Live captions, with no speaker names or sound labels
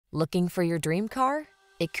Looking for your dream car?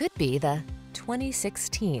 It could be the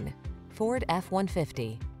 2016 Ford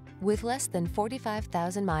F-150. With less than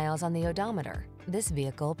 45,000 miles on the odometer, this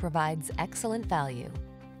vehicle provides excellent value.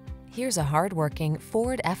 Here's a hard-working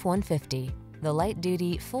Ford F-150, the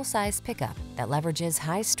light-duty, full-size pickup that leverages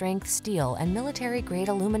high-strength steel and military-grade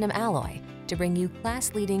aluminum alloy to bring you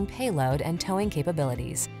class-leading payload and towing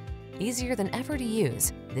capabilities. Easier than ever to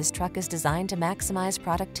use, this truck is designed to maximize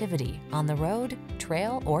productivity on the road,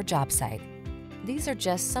 trail, or job site. These are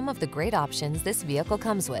just some of the great options this vehicle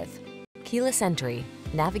comes with: keyless entry,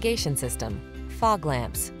 navigation system, fog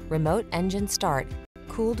lamps, remote engine start,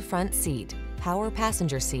 cooled front seat, power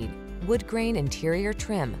passenger seat, wood grain interior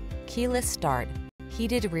trim, keyless start,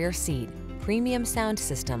 heated rear seat, premium sound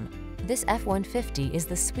system. This F-150 is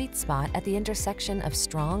the sweet spot at the intersection of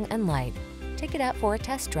strong and light. Take it out for a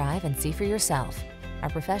test drive and see for yourself.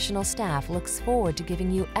 Our professional staff looks forward to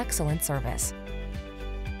giving you excellent service.